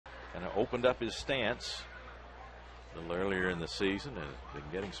kind of opened up his stance a little earlier in the season and has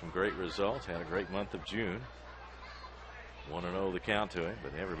been getting some great results. Had a great month of June. 1-0 the count to him,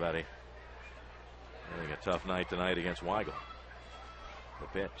 but everybody having a tough night tonight against Weigel. The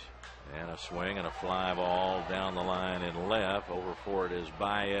pitch and a swing and a fly ball down the line in left. Over for it is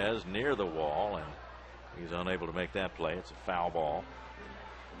Baez near the wall, and he's unable to make that play. It's a foul ball.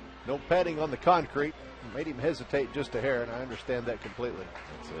 No padding on the concrete. Made him hesitate just a hair, and I understand that completely.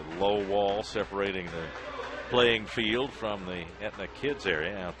 It's a low wall separating the playing field from the Aetna Kids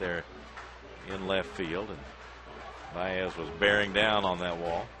area out there in left field, and Baez was bearing down on that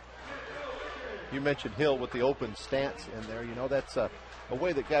wall. You mentioned Hill with the open stance in there. You know, that's a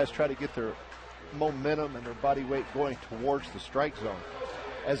way that guys try to get their momentum and their body weight going towards the strike zone.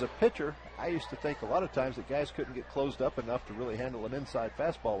 As a pitcher, I used to think a lot of times that guys couldn't get closed up enough to really handle an inside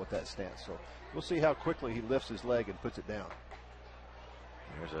fastball with that stance. So we'll see how quickly he lifts his leg and puts it down.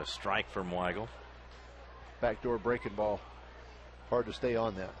 There's a strike from Weigel. Backdoor breaking ball. Hard to stay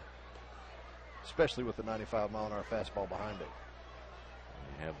on that, especially with the 95-mile-an-hour fastball behind it.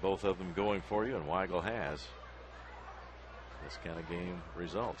 You have both of them going for you, and Weigel has this kind of game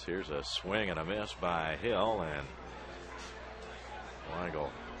results. Here's a swing and a miss by Hill, and Weigel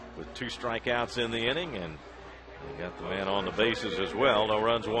with 2 strikeouts in the inning, and he got the man on the bases as well. No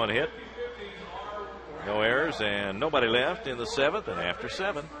runs, 1 hit, no errors, and nobody left in the 7th. And after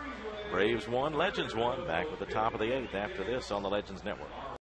 7, Braves won, Legends won. Back with the top of the 8th after this on the Legends Network.